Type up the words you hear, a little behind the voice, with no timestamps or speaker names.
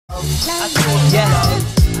Yeah,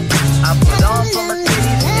 I put on for my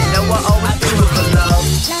cities, you know I always do it for love.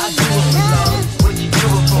 I do it for love, what you do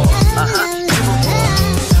it for?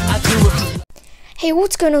 I do it for. Hey,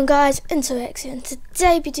 what's going on, guys? IntoX here, and today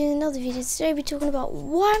I'll be doing another video. Today I'll be talking about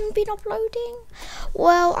why I haven't been uploading.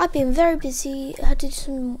 Well, I've been very busy. I had to do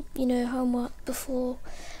some, homework before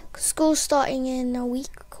school's starting in a week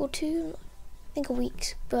or two. I think a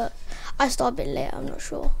week, but I start a bit later. I'm not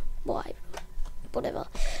sure why. Whatever.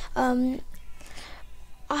 I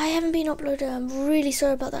haven't been uploading. I'm really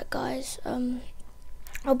sorry about that, guys.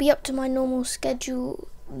 I'll be up to my normal schedule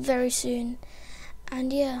very soon,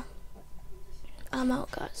 and yeah, I'm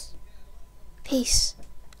out, guys. Peace.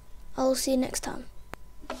 I'll see you next time.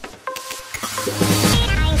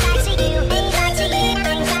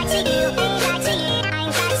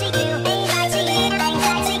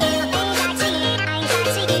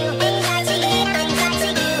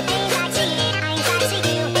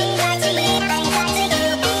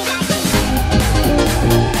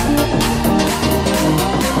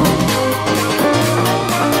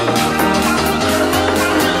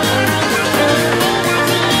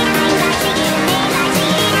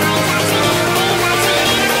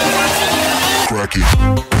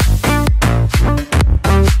 Cracky.